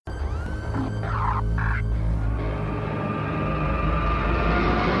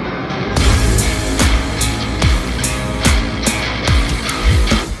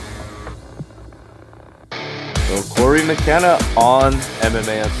Bree McKenna on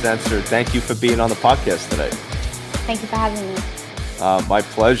MMA Uncensored. Thank you for being on the podcast today. Thank you for having me. My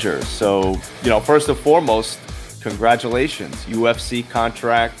pleasure. So, first and foremost, congratulations. UFC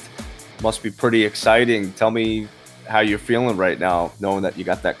contract must be pretty exciting. Tell me how you're feeling right now, knowing that you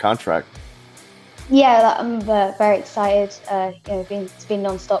got that contract. Yeah, I'm very excited. It's been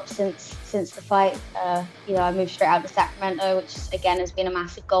non-stop since the fight. I moved straight out to Sacramento, which again has been a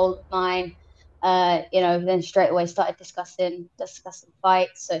massive goal of mine. Then straight away started discussing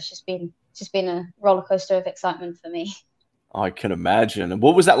fights. So it's just been a roller coaster of excitement for me. Oh, I can imagine. And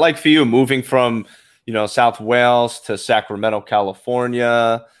what was that like for you, moving from, South Wales to Sacramento,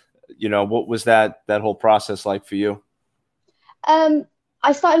 California? What was that whole process like for you? I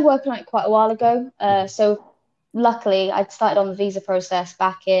started working on it quite a while ago. So luckily, I'd started on the visa process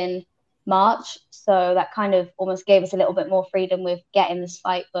back in March. So that kind of almost gave us a little bit more freedom with getting this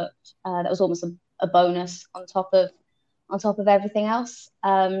fight booked. That was almost a bonus on top of everything else.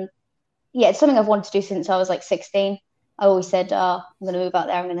 It's something I've wanted to do since I was like 16. I always said, I'm going to move out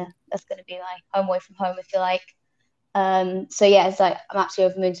there. That's going to be like home away from home, if you like. It's like I'm absolutely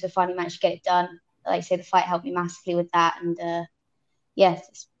over the moon to finally manage to get it done. Like I say, the fight helped me massively with that, and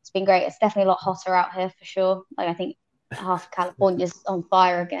it's been great. It's definitely a lot hotter out here for sure. Like I think half of California's on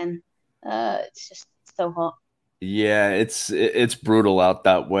fire again. It's just so hot. Yeah, it's brutal out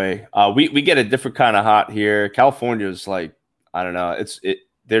that way. We get a different kind of hot here. California's like, I don't know.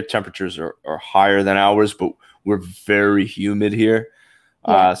 Their temperatures are higher than ours, but we're very humid here.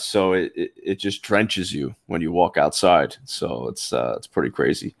 Yeah. So it just drenches you when you walk outside. So it's pretty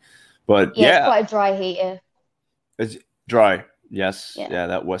crazy. But yeah, it's quite a dry heat here. It's dry. Yes. Yeah,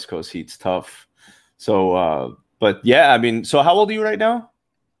 that West Coast heat's tough. So, but yeah, so how old are you right now?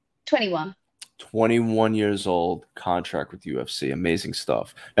 21. 21 years old, contract with UFC. Amazing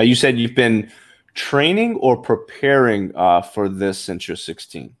stuff. Now, you said you've been training or preparing for this since you're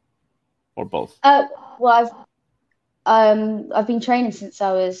 16, or both? I've been training since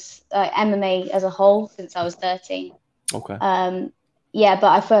I was MMA as a whole since I was 13. Okay. But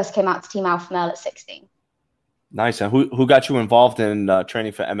I first came out to Team Alpha Male at 16. Nice. And who got you involved in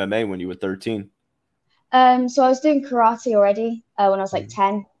training for MMA when you were 13? So I was doing karate already when I was like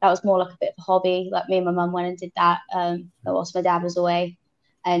 10. That was more like a bit of a hobby. Like me and my mum went and did that whilst my dad was away.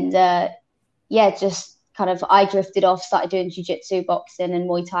 And just kind of I drifted off, started doing jiu-jitsu, boxing and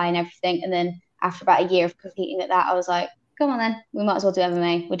Muay Thai and everything. And then after about a year of competing at that, I was like, come on then, we might as well do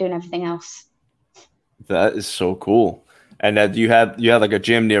MMA. We're doing everything else. That is so cool. And you had like a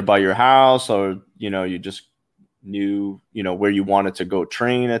gym nearby your house, or you just knew where you wanted to go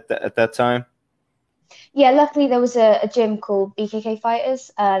train at that time? Yeah, luckily there was a gym called BKK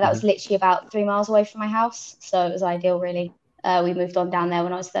Fighters. That was literally about 3 miles away from my house, so it was ideal, really. We moved on down there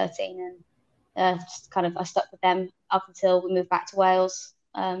when I was 13, and just kind of I stuck with them up until we moved back to Wales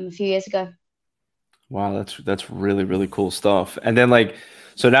a few years ago. Wow, that's really, really cool stuff. And then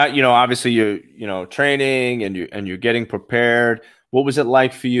so now obviously you're training and you're getting prepared. What was it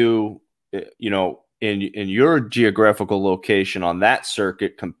like for you, in your geographical location on that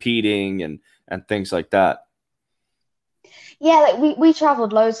circuit, competing and things like that? Yeah, like we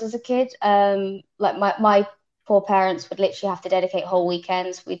traveled loads as a kid. Like my poor parents would literally have to dedicate whole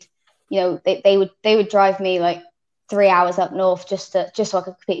weekends. They would drive me like 3 hours up north just so I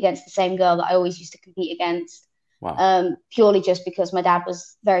could compete against the same girl that I always used to compete against. Wow. Purely just because my dad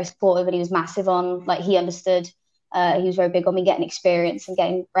was very supportive and he was massive on, like, he understood. He was very big on me getting experience and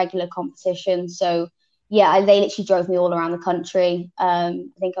getting regular competition. So yeah, they literally drove me all around the country. I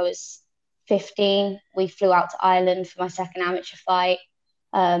think I was 15. We flew out to Ireland for my second amateur fight.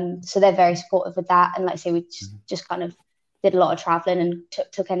 So they're very supportive of that. And like I say, we just kind of did a lot of traveling and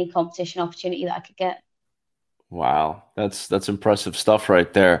took any competition opportunity that I could get. Wow, that's impressive stuff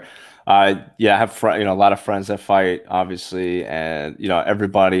right there. I have a lot of friends that fight, obviously, and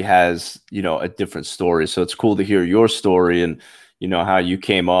everybody has a different story. So it's cool to hear your story and how you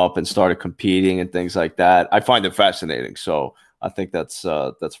came up and started competing and things like that. I find it fascinating. So I think that's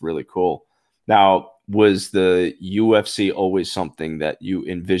really cool. Now, was the UFC always something that you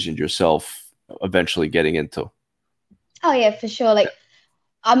envisioned yourself eventually getting into? Oh yeah, for sure. Like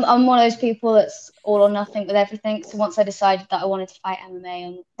I'm one of those people that's all or nothing with everything. So once I decided that I wanted to fight MMA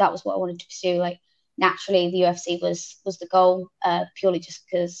and that was what I wanted to pursue, like naturally the UFC was the goal, purely just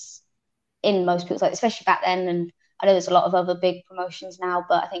because in most people's, like, especially back then, and I know there's a lot of other big promotions now,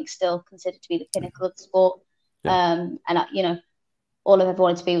 but I think still considered to be the pinnacle of the sport. Yeah. All I've ever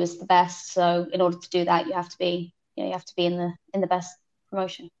wanted to be was the best. So in order to do that, you have to be in the best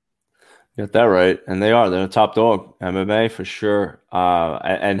promotion. Got that right. And they're a top dog, MMA for sure.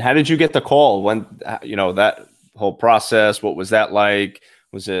 And how did you get the call when, whole process? What was that like?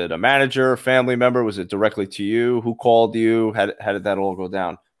 Was it a manager, family member? Was it directly to you? Who called you? How did that all go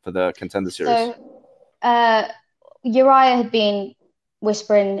down for the Contender Series? So uh, Uriah had been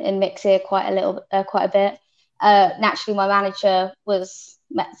whispering in mix ear quite a bit. Naturally, my manager was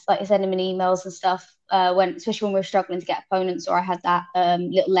like sending me emails and stuff especially when we were struggling to get opponents, or I had that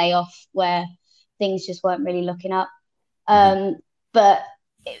little layoff where things just weren't really looking up. Hmm. But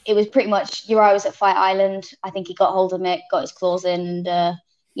it was pretty much Uriah was at Fight Island. I think he got hold of Mick, got his claws in, and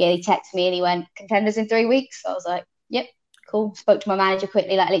yeah, he texted me and he went Contenders in 3 weeks. So I was like, yep, cool. Spoke to my manager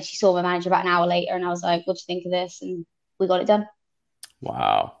quickly, like literally saw my manager about an hour later, and I was like, what do you think of this? And we got it done.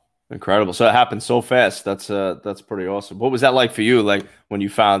 Wow. Incredible. So it happened so fast. That's pretty awesome. What was that like for you? Like when you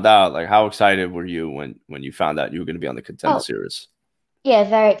found out, like how excited were you when you found out you were going to be on the Contender Oh, Series? yeah,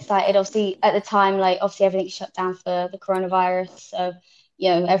 very excited. Obviously, at the time, like obviously everything's shut down for the coronavirus, so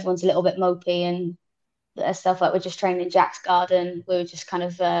everyone's a little bit mopey and stuff. Like we're just training in Jack's garden. We were just kind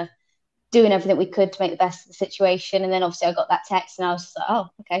of doing everything we could to make the best of the situation. And then obviously I got that text and I was like, oh,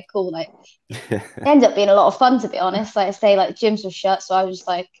 okay, cool. Like it ended up being a lot of fun, to be honest. Like I say, like gyms were shut, so I was just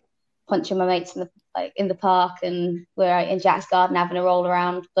like punching my mates in the park, and we're out in Jack's garden having a roll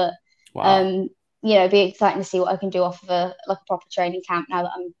around. But Wow. um, it'd be exciting to see what I can do off of a proper training camp now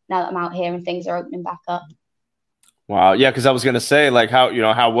that I'm out here and things are opening back up. Wow. Yeah, because I was gonna say, like,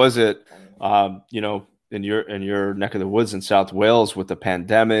 how was it, in your neck of the woods in South Wales with the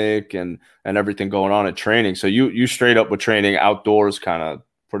pandemic and everything going on in training. So you straight up were training outdoors kind of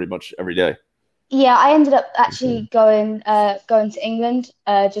pretty much every day. Yeah, I ended up Okay. actually going to England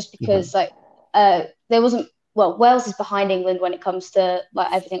just Okay. because there wasn't well Wales is behind England when it comes to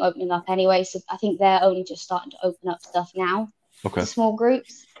like everything opening up anyway. So I think they're only just starting to open up stuff now to Okay. small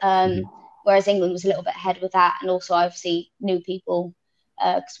groups. Mhm. Whereas England was a little bit ahead with that, and also I obviously knew people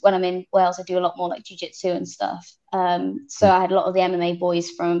because when I'm in Wales I do a lot more like jiu-jitsu and stuff. So I had a lot of the MMA boys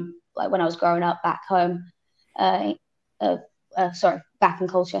from like when I was growing up back home. Uh, uh, sorry, back in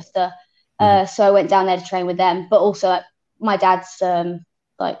Colchester. Mhm. So I went down there to train with them. But also, like, my dad's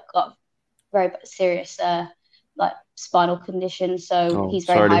like got very serious like spinal condition, so Oh, he's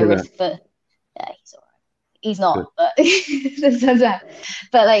very sorry to high hear that. risk for. Yeah, he's all right. He's not, Good. but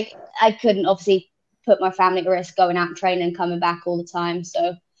but like I couldn't obviously put my family at risk going out and training and coming back all the time.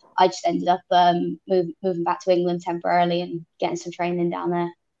 So I just ended up moving back to England temporarily and getting some training down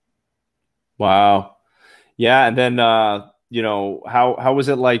there. Wow. Yeah, and then how was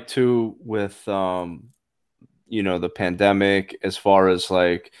it like too with the pandemic as far as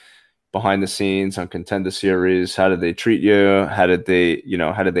like behind the scenes on Contender Series? How did they treat you? How did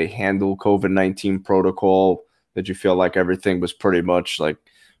they handle COVID-19 protocol? Did you feel like everything was pretty much like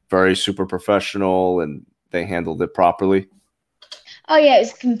very super professional and they handled it properly? Oh yeah, it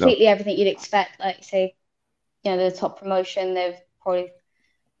was No. completely everything you'd expect. Like say, the top promotion. They've probably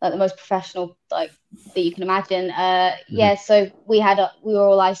like the most professional like that you can imagine. Mhm. Yeah, so we were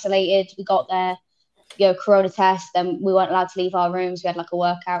all isolated. We got there, corona test, then we weren't allowed to leave our rooms. We had like a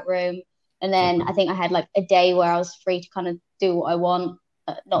workout room, and then Okay. I think I had like a day where I was free to kind of do what I want.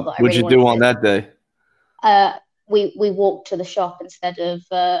 Not that I What'd really you wanted do on to. that day? uh we walked to the shop instead of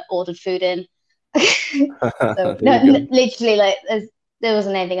ordered food in. So There no, you go. literally, like there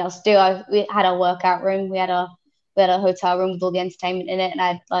wasn't anything else to do. We had our workout room. We had a hotel room with all the entertainment in it, and I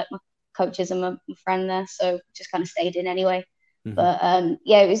had like my coaches and my friend there, so just kind of stayed in anyway. Mhm. But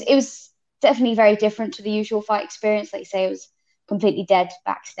yeah, it was definitely very different to the usual fight experience. Like you say, it was completely dead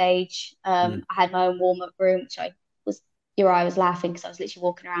backstage. Mhm. I had my own warm up room, which I was. Uriah was laughing because I was literally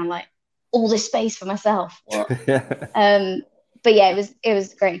walking around like all this space for myself. What? Um, but yeah, it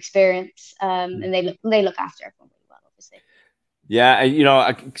was a great experience. And they look after everyone really well, obviously. Yeah,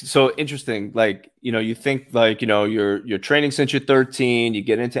 and so interesting. Like, you think like, you're training since you're 13, you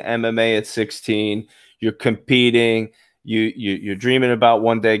get into MMA at 16, you're competing, you're dreaming about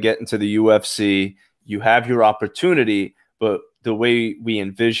one day getting to the UFC, you have your opportunity, but the way we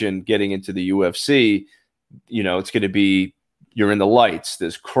envision getting into the UFC, it's going to be you're in the lights,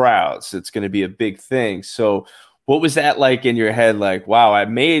 there's crowds, it's going to be a big thing. So what was that like in your head? Like, wow, I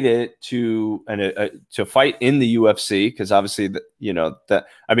made it to fight in the UFC because obviously, that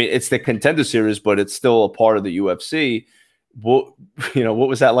I mean, it's the Contender Series, but it's still a part of the UFC. What what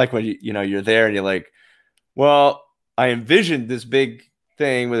was that like when you're there and you're like, well, I envisioned this big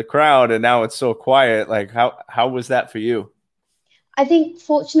thing with a crowd, and now it's so quiet. Like, how was that for you? I think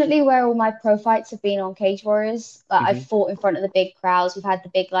fortunately where all my pro fights have been on Cage Warriors, like I've Hmm. fought in front of the big crowds. We've had the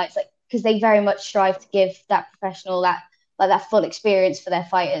big lights, like because they very much strive to give that professional that full experience for their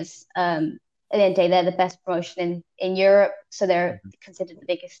fighters. At the end of the day, they're the best promotion in Europe, so they're considered the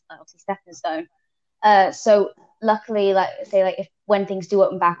biggest, obviously stepping stone. So luckily, like say, like if when things do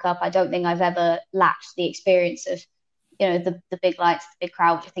open back up, I don't think I've ever lacked the experience of, the big lights, the big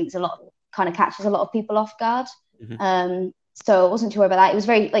crowd, which I think is a lot kind of catches a lot of people off guard. Mhm. So I wasn't too worried about that. It was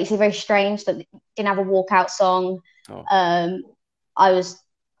very, like you say, very strange that it didn't have a walkout song. Oh, Um, I was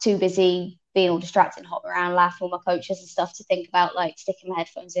too busy being all distracted and hopping around, laughing with my coaches and stuff to think about like sticking my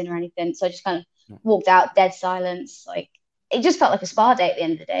headphones in or anything. So I just kind of walked out, dead silence. Like it just felt like a spa day at the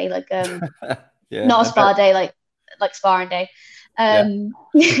end of the day. Like yeah, not a I bet. spa day, like sparring day.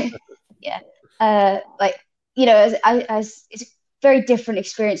 Yeah. Yeah. Like as it's a very different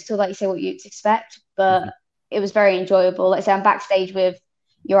experience to like you say what you'd expect, but Mhm. it was very enjoyable. Like I say, I'm backstage with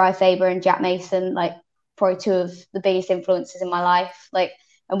Uriah Faber and Jack Mason, like probably two of the biggest influences in my life. Like,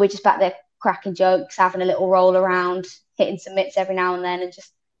 and we're just back there cracking jokes, having a little roll around, hitting some mitts every now and then, and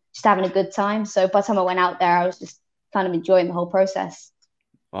just having a good time. So by the time I went out there, I was just kind of enjoying the whole process.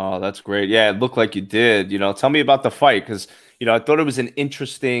 Oh, that's great. Yeah, it looked like you did. Tell me about the fight because, I thought it was an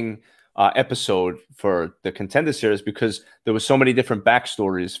interesting episode for the Contender Series because there was so many different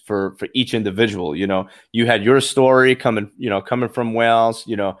backstories for each individual. You had your story coming from Wales.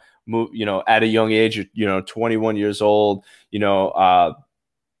 At a young age, 21 years old.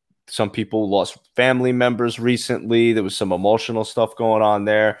 Some people lost family members recently. There was some emotional stuff going on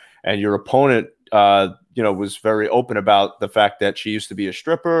there, and your opponent, was very open about the fact that she used to be a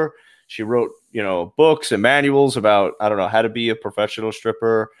stripper. She wrote, books and manuals about I don't know how to be a professional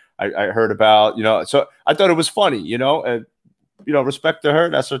stripper. I heard about, so I thought it was funny, and respect to her,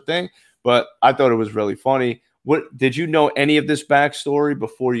 that's her thing. But I thought it was really funny. What did you know any of this backstory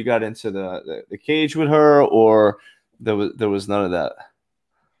before you got into the cage with her, or there was none of that?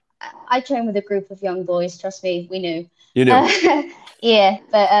 I trained with a group of young boys. Trust me, we knew. You knew. Uh, yeah,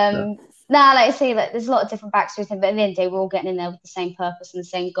 but Yeah. nah, like I say, like there's a lot of different backstories, but at the end of the day, we're all getting in there with the same purpose and the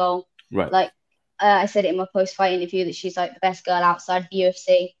same goal. Right. Like I said it in my post-fight interview that she's like the best girl outside the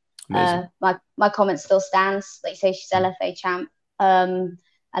UFC. Amazing. My comment still stands. Like you say, she's Mm. LFA champ, and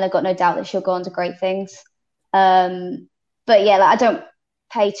I've got no doubt that she'll go on to great things. Um, but yeah, like I don't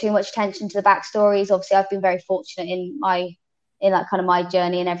pay too much attention to the backstories. Obviously, I've been very fortunate in that kind of my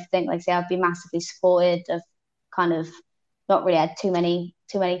journey and everything. Like I say, I've been massively supported. I've kind of not really had too many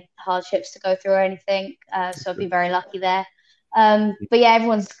hardships to go through or anything. So I've been very lucky there. But yeah,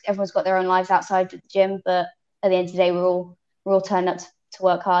 everyone's got their own lives outside the gym. But at the end of the day, we're all turning up to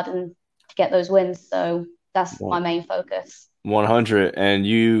work hard and to get those wins. So that's my One- main focus. 100. And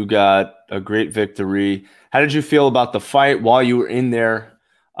you got a great victory. How did you feel about the fight while you were in there,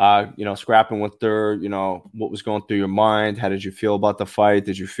 scrapping with her? What was going through your mind? How did you feel about the fight?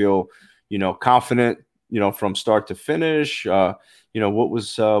 Did you feel, confident, from start to finish? What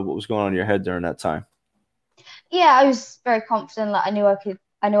was going on in your head during that time? Yeah, I was very confident. Like I knew I could.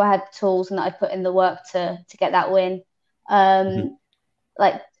 I knew I had the tools and that I'd put in the work to get that win. Mhm. Um,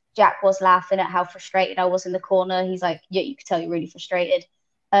 like Jack was laughing at how frustrated I was in the corner. He's like, "Yeah, you could tell you're really frustrated."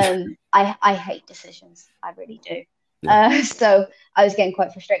 I hate decisions. I really do. Yeah. So I was getting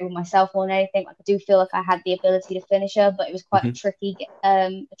quite frustrated with myself more than anything. Like I do feel like I had the ability to finish her, but it was quite Mhm.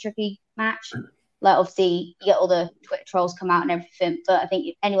 a tricky match. Like obviously you get all the Twitter trolls come out and everything, but I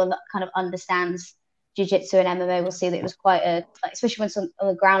think anyone that kind of understands jiu-jitsu and MMA will see that it was quite like, especially when it's on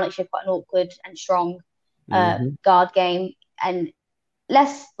the ground, like she had quite an awkward and strong Mhm. guard game, and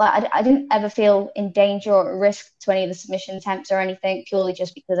less like I didn't ever feel in danger or at risk to any of the submission attempts or anything, purely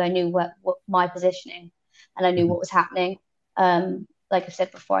just because I knew what my positioning and I knew Mhm. what was happening. Like I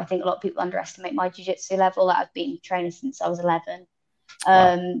said before, I think a lot of people underestimate my jiu-jitsu level. That I've been training since I was 11.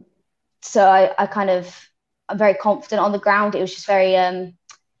 Wow. Um, so I kind of I'm very confident on the ground. It was just very I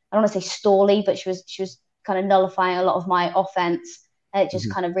don't want to say stally, but she was kind of nullifying a lot of my offense, and it just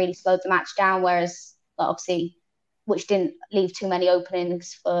Mhm. kind of really slowed the match down. Whereas like, obviously, which didn't leave too many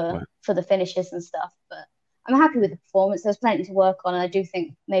openings for Right. for the finishes and stuff. But I'm happy with the performance. There's plenty to work on, and I do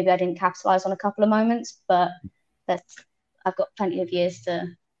think maybe I didn't capitalize on a couple of moments, but that's I've got plenty of years to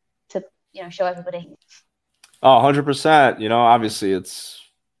show everybody. Oh, 100%. Obviously it's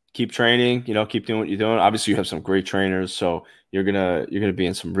keep training, keep doing what you're doing. Obviously you have some great trainers, so you're gonna be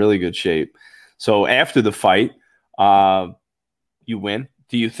in some really good shape. So after the fight, uh, you win.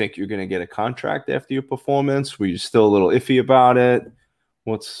 Do you think you're gonna get a contract after your performance? Were you still a little iffy about it?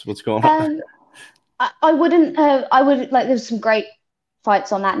 What's going on? Um, I wouldn't have. I would like. There's some great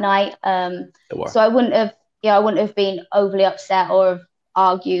fights on that night. There were. So I wouldn't have. Yeah, I wouldn't have been overly upset or have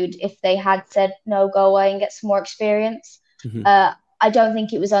argued if they had said no, go away and get some more experience. Mhm. Uh, I don't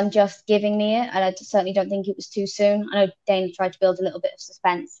think it was unjust giving me it, and I certainly don't think it was too soon. I know Dana tried to build a little bit of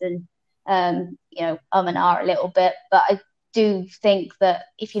suspense and and ah a little bit, but do think that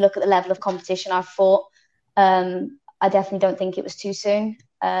if you look at the level of competition I've fought, I definitely don't think it was too soon.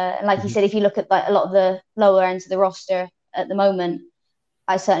 And like you Mhm. said, if you look at like a lot of the lower ends of the roster at the moment,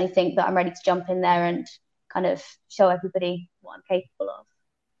 I certainly think that I'm ready to jump in there and kind of show everybody what I'm capable of.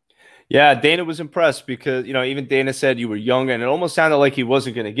 Yeah, Dana was impressed because, even Dana said you were young and it almost sounded like he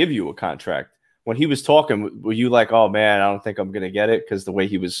wasn't going to give you a contract. When he was talking, were you like, oh man, I don't think I'm going to get it because the way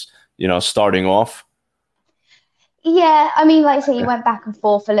he was, starting off? Yeah, I mean, like I say, he went back and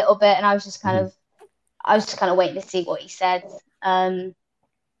forth a little bit, and Mhm. I was just kind of waiting to see what he said. Um,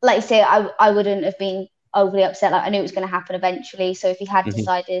 like you say, I wouldn't have been overly upset. Like I knew it was going to happen eventually. So if he had Mhm.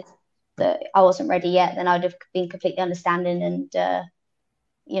 decided that I wasn't ready yet, then I'd have been completely understanding and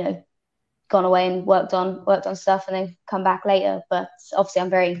you know gone away and worked on stuff and then come back later. But obviously, I'm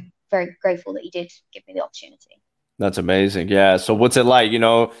very very grateful that he did give me the opportunity. That's amazing. Yeah. So what's it like?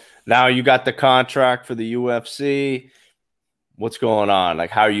 Now you got the contract for the UFC. What's going on? Like,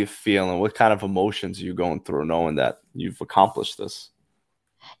 how are you feeling? What kind of emotions are you going through knowing that you've accomplished this?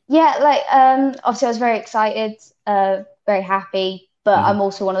 Yeah, like obviously I was very excited, very happy, but Hmm. I'm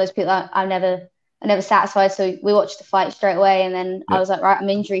also one of those people that I'm never satisfied. So we watched the fight straight away, and then I Yeah. was like, right, I'm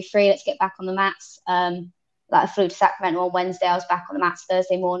injury free. Let's get back on the mats. Like I flew to Sacramento on Wednesday. I was back on the mats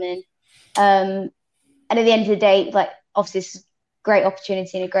Thursday morning. Um, and at the end of the day, like obviously this is a great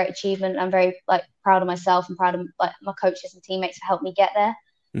opportunity and a great achievement. I'm very like proud of myself and proud of like my coaches and teammates for helping me get there.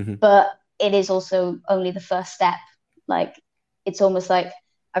 Hmm. But it is also only the first step. Like it's almost like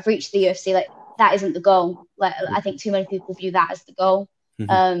I've reached the UFC. Like that isn't the goal. Like I think too many people view that as the goal. Hmm.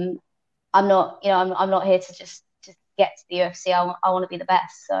 Um, I'm not, I'm not here to just get to the UFC. I want to be the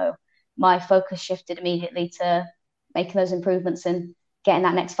best. So my focus shifted immediately to making those improvements and getting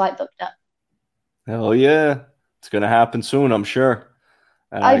that next fight booked up. Hell yeah. It's going to happen soon, I'm sure.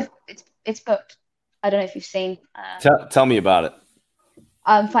 Uh, It's booked. I don't know if you've seen. tell me about it.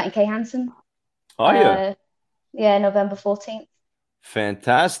 I'm fighting Kay Hansen. Oh, yeah. Uh, yeah, November 14th.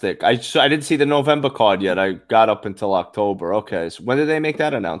 Fantastic. I didn't see the November card yet. I got up until October. Okay. So when did they make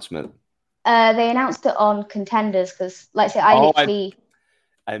that announcement? They announced it on Contenders because, like I said, I Oh, literally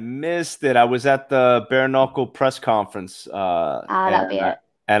I missed it. I was at the bare knuckle press conference, that would be it.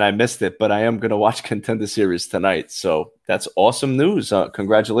 and I missed it. But I am gonna watch Contender Series tonight, so that's awesome news.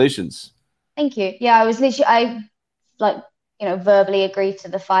 Congratulations. Thank you. Yeah, I was literally I like verbally agreed to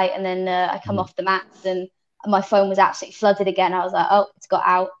the fight, and then I come Mhm. off the mats, and my phone was absolutely flooded again. I was like, oh, it's got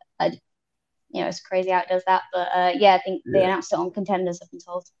out. It's crazy how it does that, but yeah, I think they Yeah, announced it on Contenders. I've been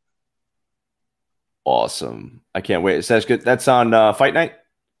told. awesome. I can't wait. So that's good. That's on Fight Night.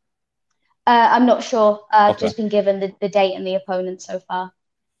 I'm not sure. I've Okay. just been given the date and the opponent so far.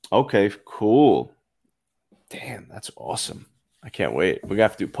 Okay. Cool. Damn, that's awesome. I can't wait. We're gonna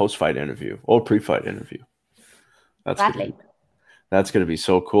have to do post fight interview or pre fight interview. That's gonna be Gladly. That's going to be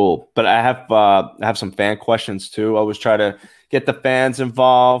so cool. But I have some fan questions too. I always try to get the fans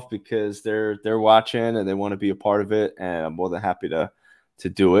involved because they're watching and they want to be a part of it, and I'm more than happy to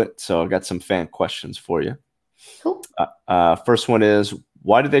do it. So I got some fan questions for you. Cool. First one is,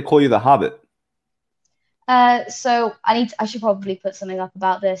 why did they call you the Hobbit? So I should probably put something up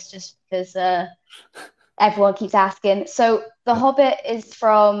about this just because everyone keeps asking. So The Hobbit is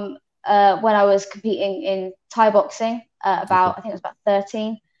from when I was competing in Thai boxing Okay. about I think it was about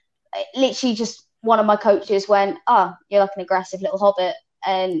 13. Literally just one of my coaches went, "Oh, you're like an aggressive little hobbit,"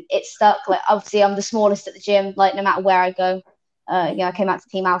 and it stuck. Like obviously I'm the smallest at the gym. Like no matter where I go, I came out to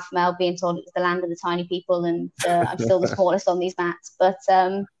Team Alpha Male being told it was the land of the tiny people, and I'm still the smallest on these mats. But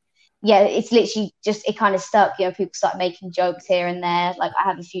yeah, it's literally just it kind of stuck. People start making jokes here and there. Like I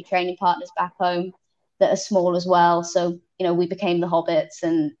have a few training partners back home that are small as well, so we became the hobbits,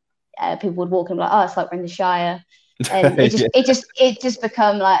 and people would walk in and be like, "Oh, it's like we're in the Shire." And Yeah. it just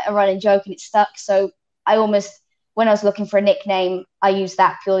become like a running joke and it stuck. So I almost when I was looking for a nickname, I used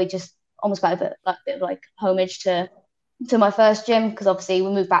that purely just almost like a bit of like homage to my first gym because obviously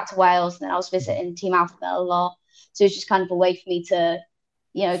we moved back to Wales and then I was visiting Team Alpha Male a lot. So it's just kind of a way for me to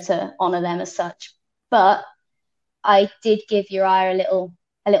to honour them as such. But I did give Uriah a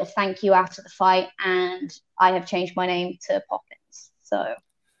little thank you after the fight, and I have changed my name to Poppins. So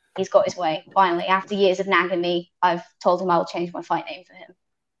he's got his way finally. After years of nagging me, I've told him I will change my fight name for him.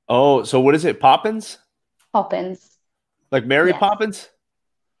 Oh, so what is it? Poppins? Poppins. Like Mary Yes. Poppins?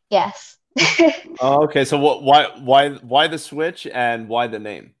 Yes. Oh, okay. So why the switch and why the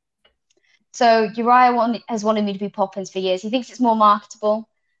name? So has wanted me to be Poppins for years. He thinks it's more marketable,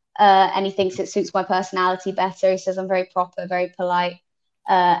 and he thinks it suits my personality better. He says I'm very proper, very polite,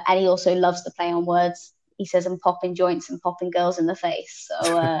 and he also loves the play on words. He says I'm popping joints and popping girls in the face.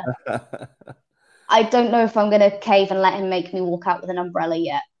 So I don't know if I'm gonna cave and let him make me walk out with an umbrella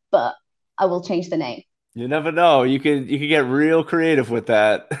yet, but I will change the name. You never know. You can get real creative with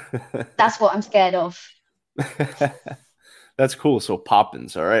that. That's what I'm scared of. That's cool. So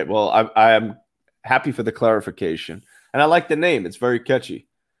Poppins. All right. Well, I am happy for the clarification, and I like the name. It's very catchy,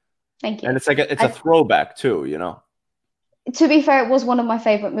 Thank and you. it's a And throwback too. You know. to be fair, it was one of my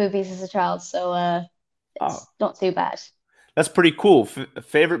favorite movies as a child, so Oh, it's not too bad. that's pretty cool.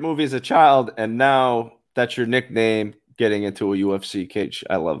 Favorite movie as a child, and now that's your nickname. Getting into a UFC cage.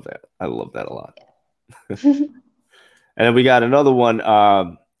 I love that. I love that a lot. And then we got another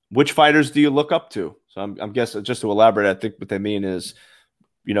one. Which fighters do you look up to? So I'm guessing just to elaborate, I think what they mean is,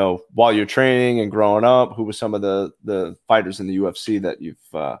 while you're training and growing up, who were some of the fighters in the UFC that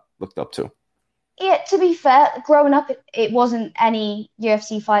you've looked up to? Yeah, to be fair, growing up, it wasn't any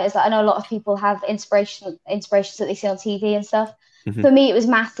UFC fighters. Like, I know a lot of people have inspirations that they see on TV and stuff. Hmm. For me, it was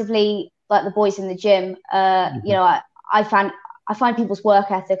massively like the boys in the gym. Hmm. I find people's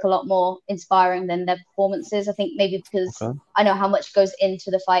work ethic a lot more inspiring than their performances. I think maybe because Okay. I know how much goes into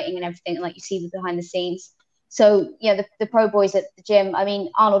the fighting and everything, and like you see the behind the scenes. So yeah, the pro boys at the gym. I mean,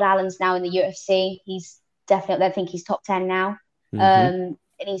 Arnold Allen's now in the UFC. He's definitely, I think he's top 10 now. Hmm.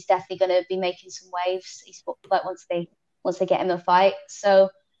 And he's definitely going to be making some waves. He's like once they get him a fight. So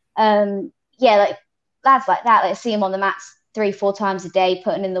yeah, like lads like that, like see him on the mats 3-4 times a day,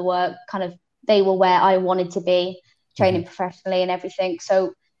 putting in the work. Kind of, they were where I wanted to be, Hmm. training professionally and everything.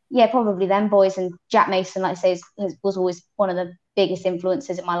 So yeah, probably them boys. And Jack Mason, like I say, was always one of the biggest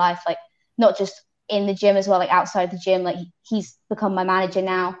influences in my life. Like not just in the gym as well, like outside the gym. Like he's become my manager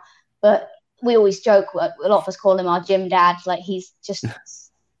now, but we always joke. A lot of us call him our gym dad. Like he's just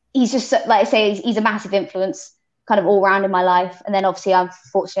like I say, he's a massive influence kind of all around in my life. And then obviously,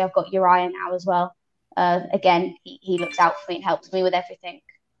 fortunately I've got Uriah now as well. Again, he looks out for me and helps me with everything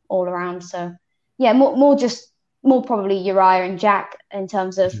all around. So yeah, more probably Uriah and Jack in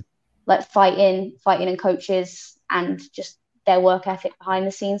terms of like fighting and coaches and just their work ethic behind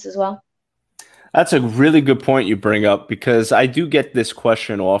the scenes as well. That's a really good point you bring up because I do get this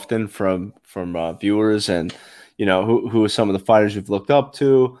question often from viewers, and who are some of the fighters you've looked up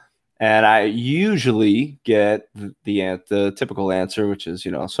to, and I usually get the typical answer, which is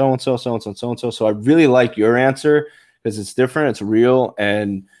so and so, so and so, so and so. So I really like your answer because it's different, it's real,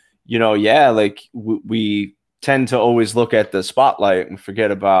 and yeah, like we tend to always look at the spotlight and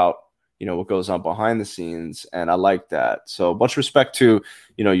forget about what goes on behind the scenes, and I like that. So much respect to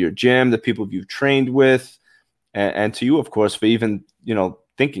your gym, the people you've trained with, and to you, of course, for even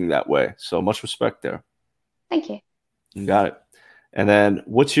thinking that way. So much respect there. Thank you. You got it. And then,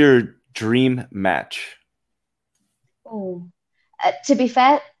 what's your dream match? Ooh. To be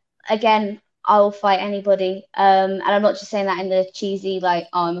fair, again, I'll fight anybody. And I'm not just saying that in the cheesy like,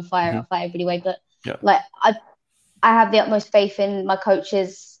 oh, I'm a fighter, Hmm. I'll fight everybody way, but Yeah. like I have the utmost faith in my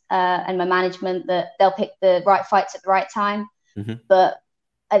coaches and my management that they'll pick the right fights at the right time. Hmm. But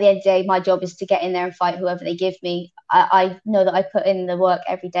at the end of the day, my job is to get in there and fight whoever they give me. I know that I put in the work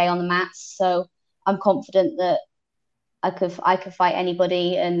every day on the mats, so I'm confident that I could fight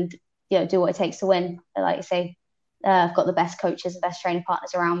anybody and do what it takes to win. Like I say, I've got the best coaches and best training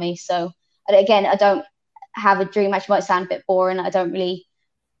partners around me. So again, I don't have a dream match. Might sound a bit boring. I don't really.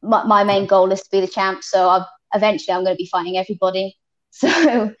 My main goal is to be the champ. So eventually, I'm going to be fighting everybody. So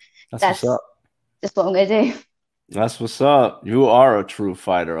That's what's that's up. just what I'm going to That's what's up. You are a true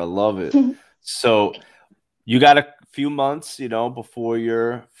fighter. I love it. do. So you got a few months, before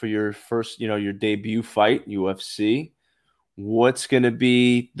your first, your debut fight, UFC. What's going to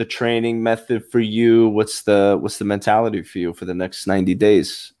be the training method for you? What's the mentality for you for the next 90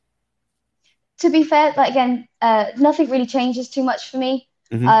 days? To be fair, like again, nothing really changes too much for me.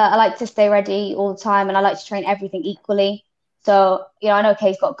 Hmm. I like to stay ready all the time, and I like to train everything equally. So I know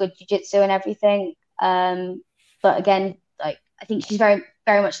Kay's got good jiu-jitsu and everything, but again, like I think she's very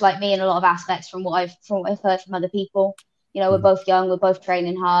very much like me in a lot of aspects from what I've heard from other people. We're Hmm. both young, we're both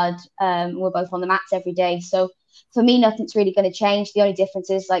training hard, we're both on the mats every day. So for me, nothing's really going to change. The only difference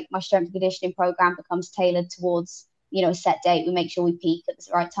is like my strength and conditioning program becomes tailored towards a set date. We make sure we peak at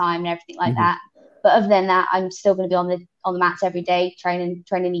the right time and everything like Hmm. that. But other than that, I'm still going to be on the mats every day, training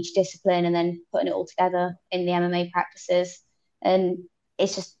each discipline, and then putting it all together in the MMA practices. And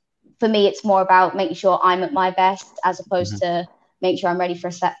it's just for me, it's more about making sure I'm at my best as opposed Hmm. to make sure I'm ready for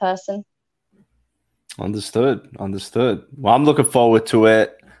a set person. Understood. Understood. Well, I'm looking forward to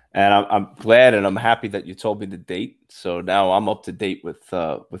it, and I'm glad and I'm happy that you told me the date. So now I'm up to date with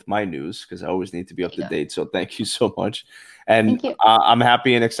my news because I always need to be There up you to go. date. So thank you so much, and Thank you. I'm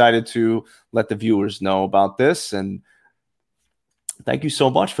happy and excited to let the viewers know about this. And Thank you so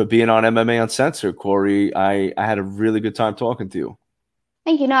much for being on MMA Uncensored, Corey. I had a really good time talking to you.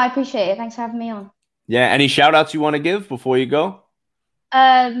 Thank you. No, I appreciate it. Thanks for having me on. Yeah, any shout outs you want to give before you go?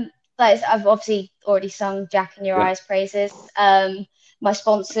 Um, like I've obviously already sung Jack in Your Yep. Eyes praises. My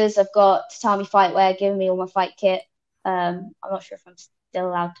sponsors, I've got Tatami Fightwear giving me all my fight kit. I'm not sure if I'm still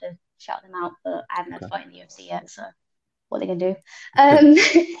allowed to shout them out, but I haven't had a fight in the UFC yet, so what are they gonna do?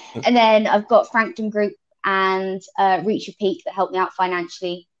 And then I've got Frankton Group and Reach Your Peak that helped me out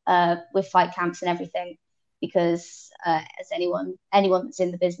financially with fight camps and everything, because as anyone that's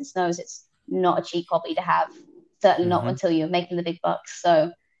in the business knows, it's not a cheap hobby to have. Certainly not until you're making the big bucks.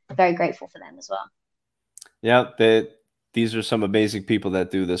 So very grateful for them as well. Yeah, these are some amazing people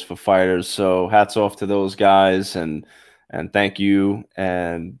that do this for fighters. So hats off to those guys, and thank you.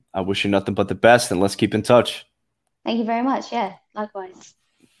 And I wish you nothing but the best. And let's keep in touch. Thank you very much. Yeah, likewise.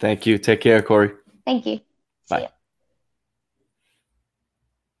 Thank you. Take care, Corey. Thank you. Bye.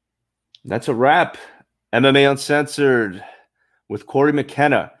 That's a wrap. MMA Uncensored with Corey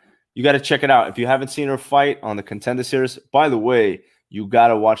McKenna. You got to check it out. If you haven't seen her fight on the Contender Series, by the way, you got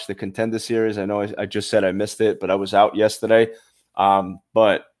to watch the Contender Series. I know I just said I missed it, but I was out yesterday.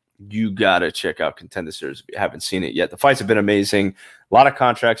 But you got to check out Contender Series if you haven't seen it yet. The fights have been amazing. A lot of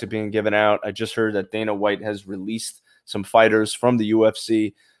contracts are being given out. I just heard that Dana White has released some fighters from the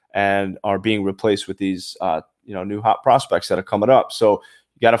UFC and are being replaced with these new hot prospects that are coming up. So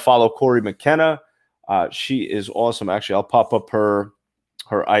you got to follow Corey McKenna. She is awesome. Actually, I'll pop up her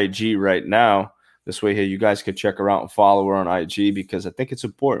IG right now. This way here, you guys can check her out and follow her on IG, because I think it's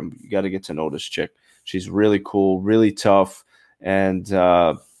important. You got to get to know this chick. She's really cool, really tough, and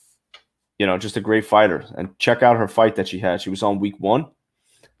just a great fighter. And check out her fight that she had. She was on week 1,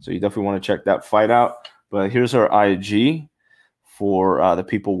 so you definitely want to check that fight out. But here's her IG for the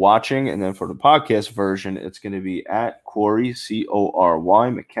people watching, and then for the podcast version, it's going to be at Corey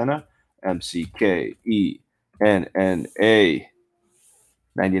CORY McKenna McKenna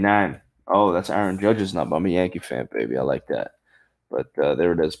 99. Oh, that's Aaron Judge's number. I'm a Yankee fan, baby. I like that. But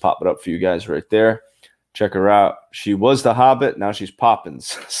there it is. Pop it up for you guys right there. Check her out. She was the Hobbit. Now she's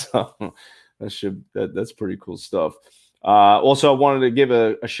Poppins. So that's pretty cool stuff. Also, I wanted to give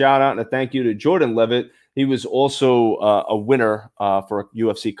a shout out and a thank you to Jordan Levitt. He was also a winner for a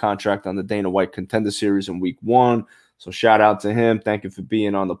UFC contract on the Dana White Contender Series in week 1. So shout out to him. Thank you for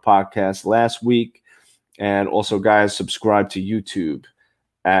being on the podcast last week. And also, guys, subscribe to YouTube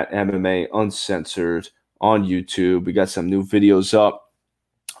at MMA Uncensored on YouTube. We got some new videos up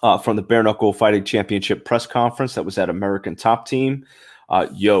from the Bare Knuckle Fighting Championship press conference that was at American Top Team.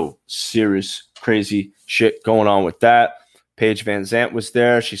 Serious, crazy shit going on with that. Paige Van Zant was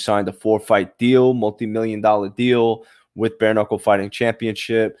there. She signed a 4-fight deal, multi-million-dollar deal with Bare Knuckle Fighting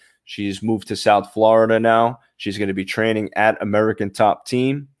Championship. She's moved to South Florida now. She's going to be training at American Top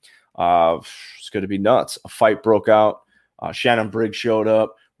Team. It's going to be nuts. A fight broke out. Shannon Briggs showed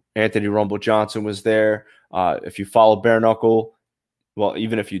up. Anthony Rumble Johnson was there. If you follow Bare Knuckle, well,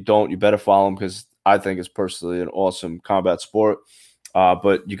 even if you don't, you better follow him, because I think it's personally an awesome combat sport.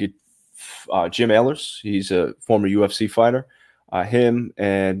 But you could Jim Ehlers, he's a former UFC fighter. Him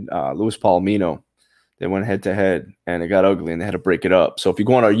and Luis Palomino, they went head to head, and it got ugly, and they had to break it up. So if you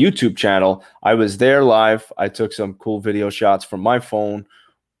go on our YouTube channel, I was there live. I took some cool video shots from my phone,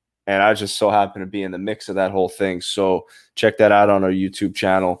 and I just so happened to be in the mix of that whole thing. So check that out on our YouTube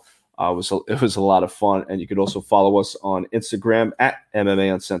channel. It was a lot of fun. And you could also follow us on Instagram at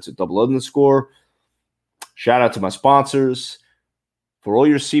MMA Uncensored _. Shout out to my sponsors for all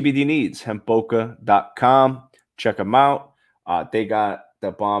your CBD needs, hempboca.com. Check them out. They got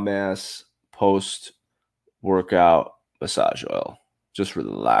the bomb-ass post-workout massage oil. Just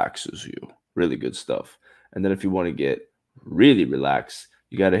relaxes you. Really good stuff. And then if you want to get really relaxed,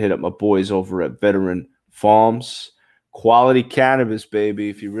 you got to hit up my boys over at Veteran Farms. Quality cannabis, baby.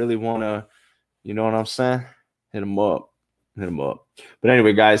 If you really want to, you know what I'm saying? Hit them up. But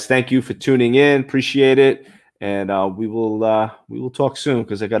anyway, guys, thank you for tuning in. Appreciate it. And we will talk soon,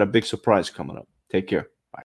 because I got a big surprise coming up. Take care.